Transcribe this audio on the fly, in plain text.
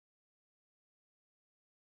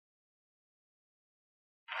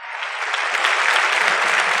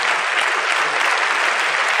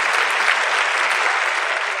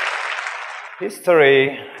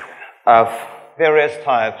History of various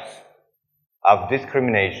types of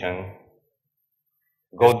discrimination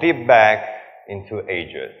go deep back into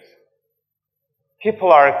ages.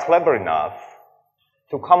 People are clever enough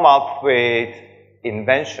to come up with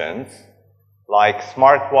inventions like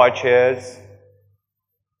smartwatches,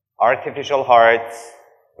 artificial hearts,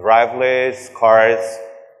 driverless cars,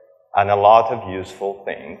 and a lot of useful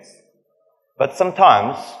things. But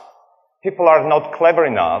sometimes people are not clever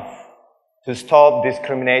enough to stop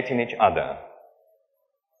discriminating each other.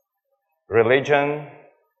 Religion,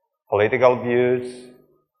 political views,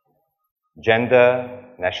 gender,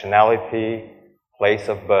 nationality, place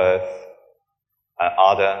of birth, and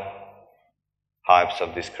other types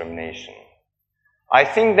of discrimination. I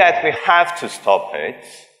think that we have to stop it.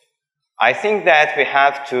 I think that we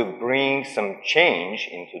have to bring some change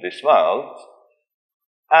into this world.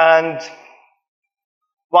 And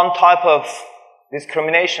one type of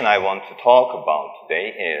discrimination I want to talk about today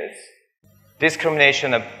is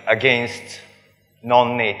discrimination against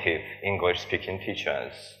non-native English-speaking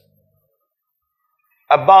teachers.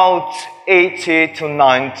 About 80 to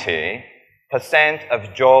 90%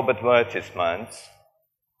 of job advertisements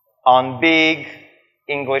on big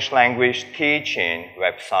English language teaching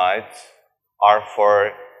websites are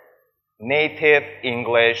for native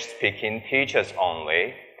English-speaking teachers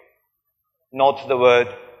only, not the word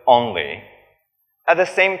only. At the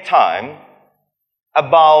same time,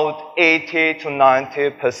 about 80 to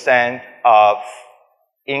 90% of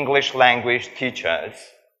English language teachers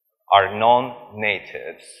are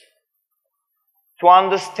non-natives. To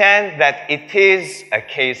understand that it is a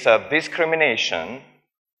case of discrimination,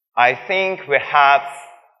 I think we have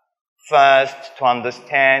first to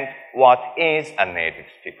understand what is a native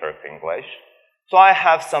speaker of English. So I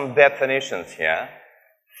have some definitions here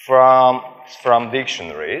from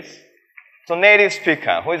dictionaries. So native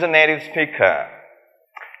speaker, who is a native speaker?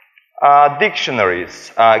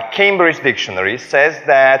 Dictionaries, Cambridge Dictionary says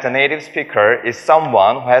that a native speaker is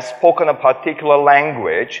someone who has spoken a particular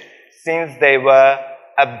language since they were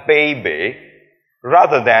a baby,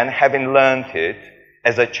 rather than having learned it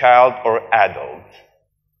as a child or adult.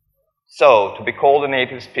 So, to be called a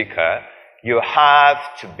native speaker, you have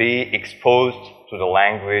to be exposed to the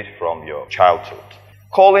language from your childhood.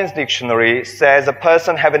 Carlen's dictionary says a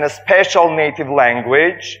person having a special native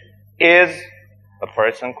language is a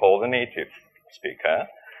person called a native speaker.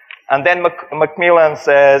 And then Macmillan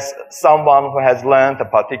says someone who has learned a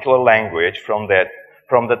particular language from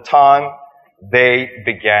the time they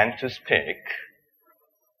began to speak.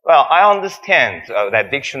 Well, I understand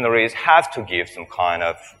that dictionaries have to give some kind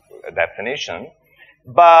of definition,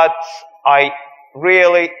 but I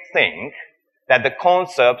really think that the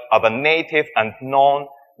concept of a native and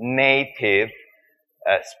non-native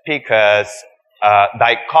speakers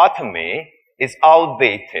dichotomy is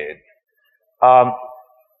outdated. A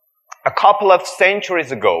couple of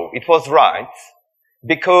centuries ago, it was right,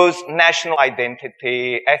 because national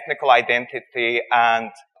identity, ethnic identity, and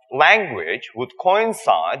language would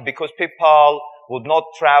coincide, because people would not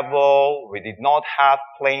travel, we did not have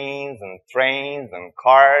planes and trains and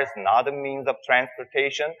cars and other means of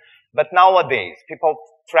transportation. But nowadays, people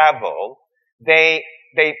travel, they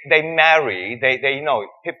marry, you know,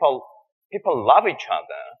 people love each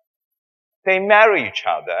other. They marry each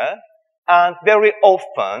other, and very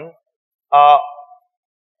often,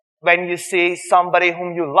 when you see somebody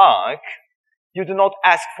whom you like, you do not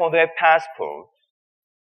ask for their passport.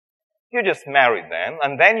 You just marry them,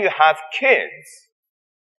 and then you have kids.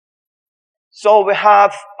 So we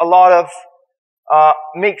have a lot of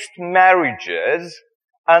mixed marriages,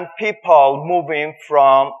 and people moving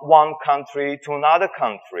from one country to another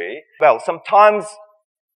country. Well, sometimes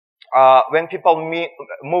when people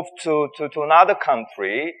move to another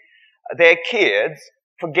country, their kids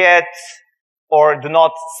forget or do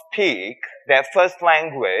not speak their first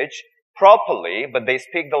language properly, but they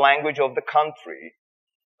speak the language of the country.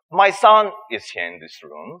 My son is here in this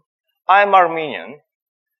room. I'm Armenian,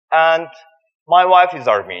 and my wife is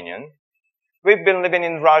Armenian. We've been living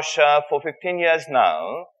in Russia for 15 years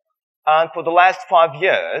now, and for the last 5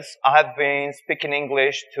 years, I have been speaking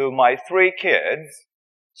English to my 3 kids.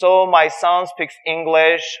 So my son speaks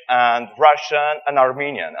English and Russian and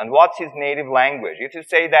Armenian. And what's his native language? If you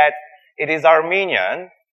say that it is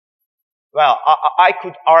Armenian, well, I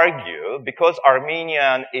could argue, because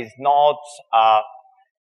Armenian is not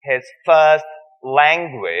his first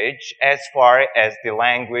language as far as the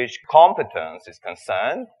language competence is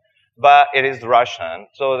concerned, but it is Russian.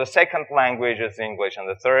 So the second language is English and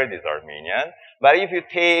the third is Armenian. But if you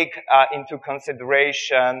take into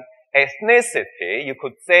consideration ethnicity, you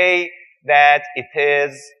could say that it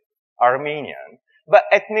is Armenian. But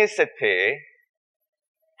ethnicity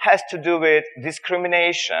has to do with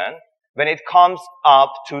discrimination when it comes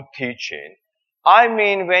up to teaching. I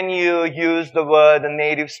mean, when you use the word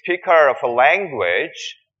native speaker of a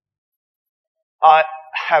language, I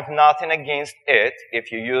have nothing against it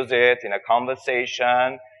if you use it in a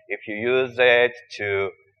conversation, if you use it to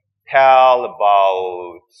tell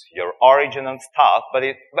about your origin and stuff, but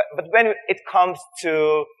when it comes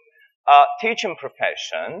to teaching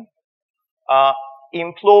profession,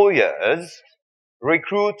 employers,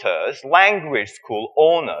 recruiters, language school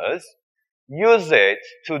owners use it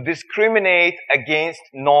to discriminate against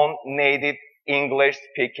non-native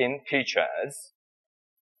English-speaking teachers.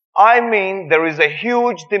 I mean, there is a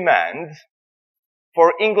huge demand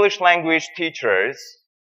for English language teachers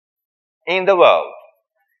in the world.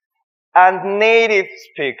 And native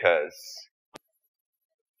speakers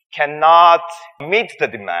cannot meet the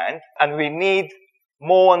demand, and we need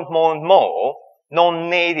more and more and more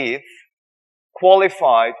non-native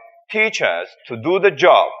qualified teachers to do the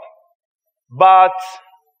job. But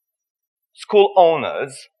school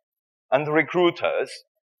owners and recruiters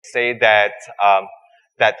say that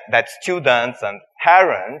that students and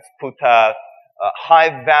parents put a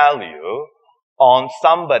high value on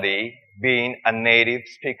somebody being a native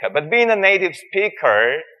speaker. But being a native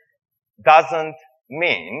speaker doesn't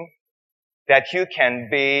mean that you can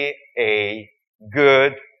be a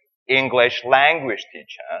good English language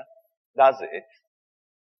teacher, does it?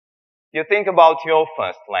 You think about your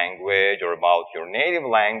first language or about your native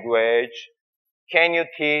language. Can you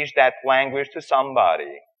teach that language to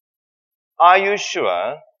somebody? Are you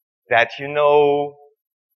sure that you know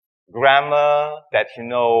grammar, that you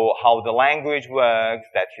know how the language works,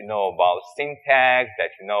 that you know about syntax,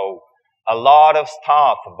 that you know a lot of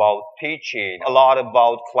stuff about teaching, a lot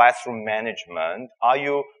about classroom management? Are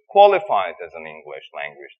you qualified as an English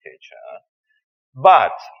language teacher?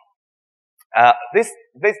 But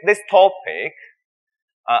this topic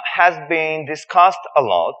has been discussed a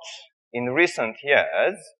lot in recent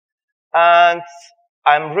years, and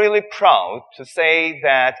I'm really proud to say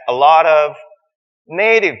that a lot of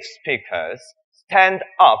native speakers stand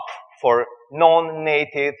up for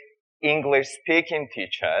non-native English-speaking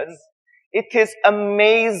teachers. It is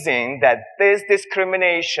amazing that this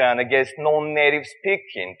discrimination against non-native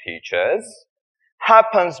speaking teachers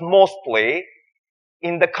happens mostly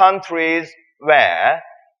in the countries where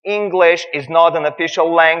English is not an official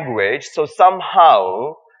language, so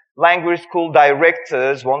somehow language school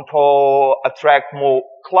directors want to attract more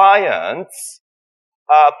clients,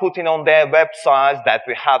 putting on their websites that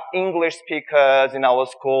we have English speakers in our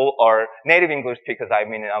school, or native English speakers, I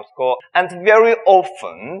mean, in our school. And very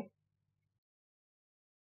often,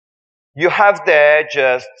 you have there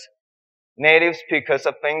just native speakers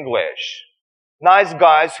of English. Nice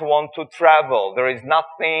guys who want to travel. There is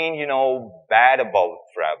nothing, bad about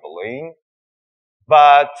traveling.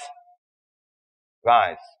 But,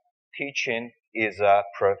 guys, teaching is a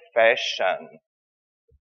profession.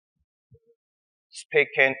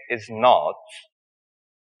 Speaking is not.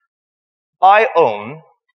 I own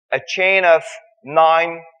a chain of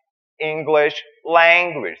 9 English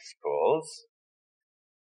language schools.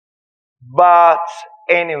 But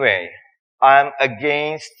anyway, I'm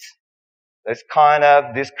against this kind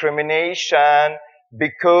of discrimination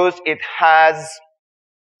because it has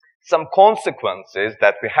some consequences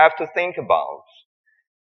that we have to think about.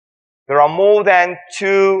 There are more than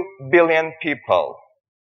 2 billion people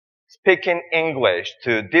speaking English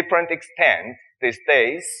to different extents these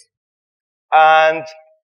days, and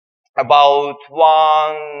about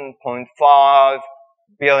 1.5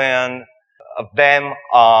 billion of them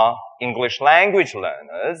are English language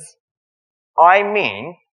learners. I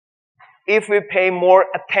mean, if we pay more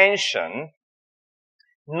attention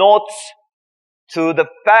not to the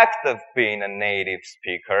fact of being a native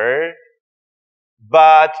speaker,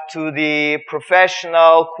 but to the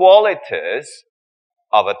professional qualities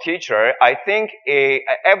of a teacher, I think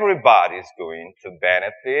everybody is going to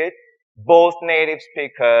benefit, both native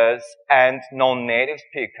speakers and non-native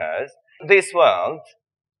speakers. This world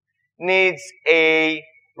needs a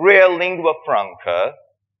real lingua franca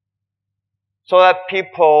so that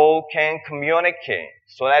people can communicate,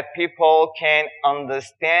 so that people can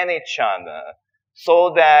understand each other,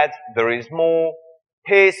 so that there is more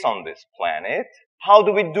peace on this planet. How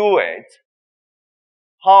do we do it?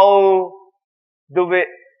 How do we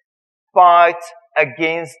fight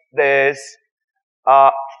against this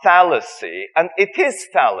fallacy? And it is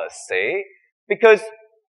fallacy because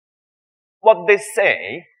what they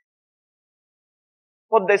say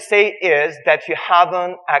is that you have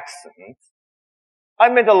an accent I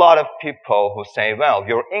met a lot of people who say, well,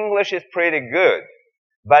 your English is pretty good,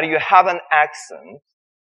 but you have an accent.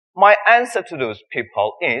 My answer to those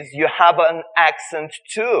people is, you have an accent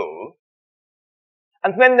too.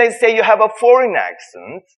 And when they say you have a foreign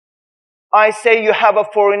accent, I say you have a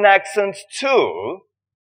foreign accent too,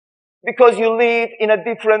 because you live in a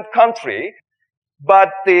different country, but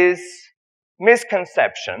this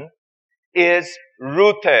misconception is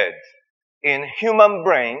rooted in human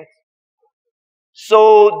brains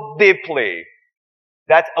so deeply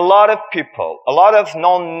that a lot of people, a lot of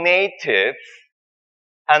non-native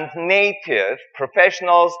and native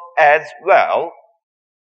professionals as well,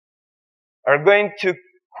 are going to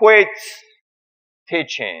quit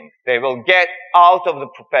teaching. They will get out of the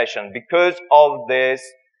profession because of this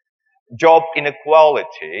job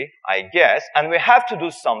inequality, I guess, and we have to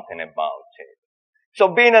do something about it. So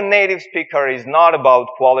being a native speaker is not about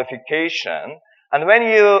qualification, and when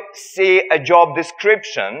you see a job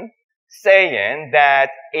description saying that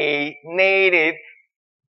a native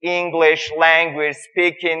English language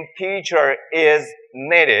speaking teacher is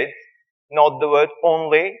needed, not the word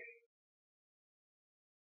only,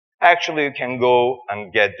 actually you can go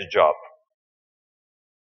and get the job.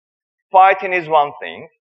 Fighting is one thing.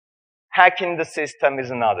 Hacking the system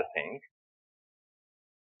is another thing.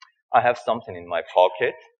 I have something in my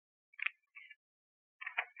pocket.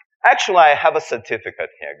 Actually, I have a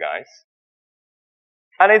certificate here, guys.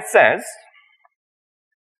 And it says,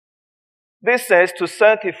 this says to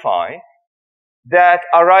certify that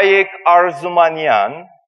Araik Arzumanyan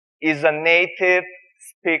is a native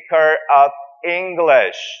speaker of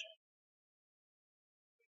English.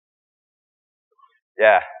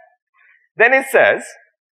 Yeah. Then it says,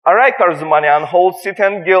 Araik Arzumanyan holds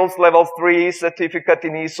C10 Guilds Level 3 Certificate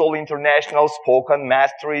in ESOL International Spoken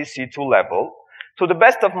Mastery C2 level. To the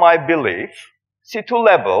best of my belief, C2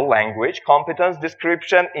 level language competence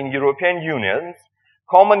description in European Union's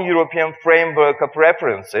Common European Framework of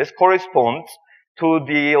References corresponds to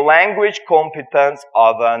the language competence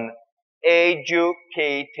of an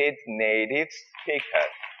educated native speaker.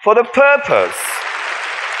 For the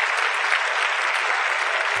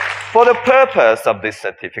purpose of this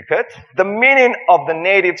certificate, the meaning of the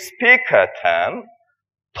native speaker term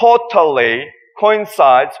totally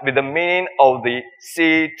coincides with the meaning of the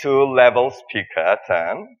C2 level speaker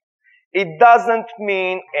term. It doesn't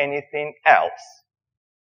mean anything else.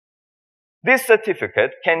 This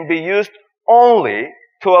certificate can be used only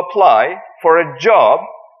to apply for a job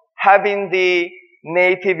having the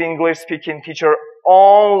native English speaking teacher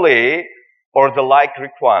only or the like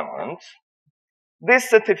requirements. This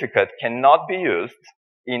certificate cannot be used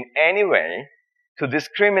in any way to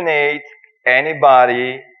discriminate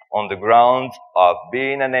anybody on the grounds of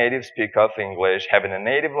being a native speaker of English, having a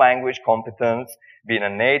native language competence, being a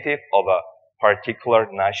native of a particular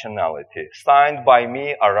nationality. Signed by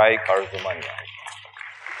me, Araik Arzumanyan.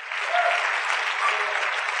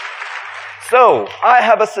 So, I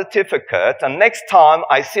have a certificate, and next time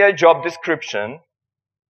I see a job description,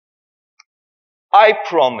 I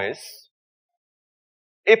promise,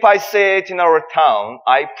 if I say it in our town,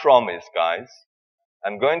 I promise, guys,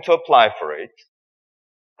 I'm going to apply for it.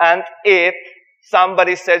 And if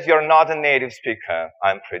somebody says you're not a native speaker,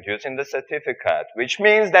 I'm producing the certificate, which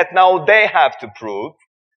means that now they have to prove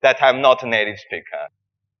that I'm not a native speaker.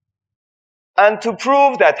 And to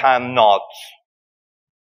prove that I'm not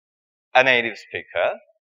a native speaker,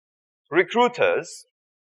 recruiters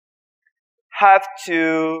have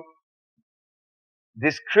to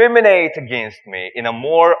discriminate against me in a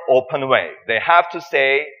more open way. They have to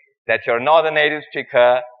say that you're not a native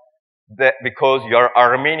speaker because you're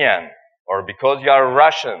Armenian or because you're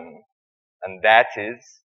Russian, and that is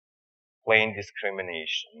plain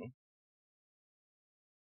discrimination.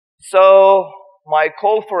 So my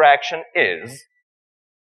call for action is,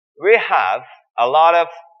 we have a lot of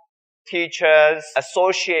teachers'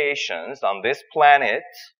 associations on this planet.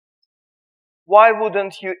 Why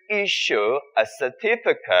wouldn't you issue a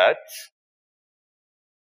certificate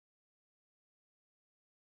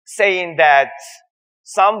saying that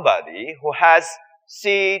somebody who has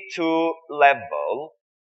C2 level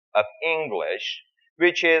of English,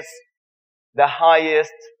 which is the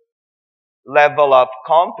highest level of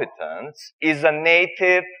competence, is a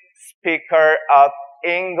native speaker of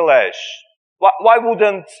English? Why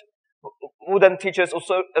wouldn't teachers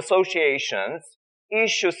associations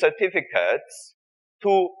issue certificates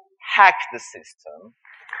to hack the system?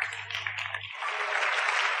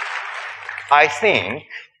 I think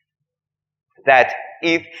that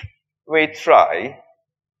if we try,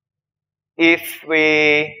 if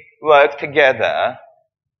we work together,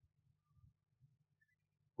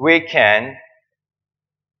 we can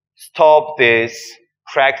stop this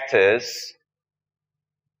practice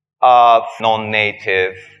of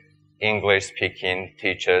non-native English-speaking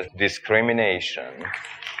teachers' discrimination.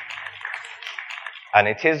 And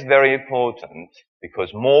it is very important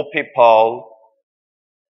because more people,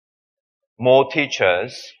 more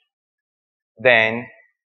teachers, then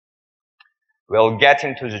will get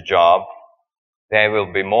into the job. They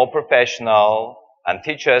will be more professional, and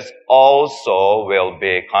teachers also will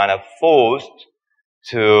be kind of forced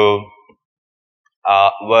to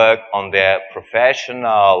work on their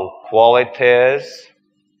professional qualities,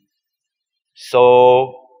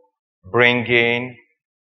 so bringing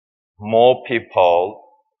more people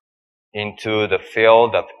into the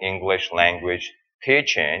field of English language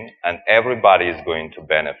teaching, and everybody is going to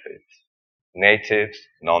benefit. Natives,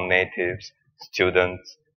 non-natives,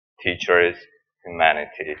 students, teachers,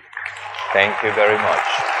 humanity. Thank you very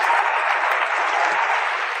much.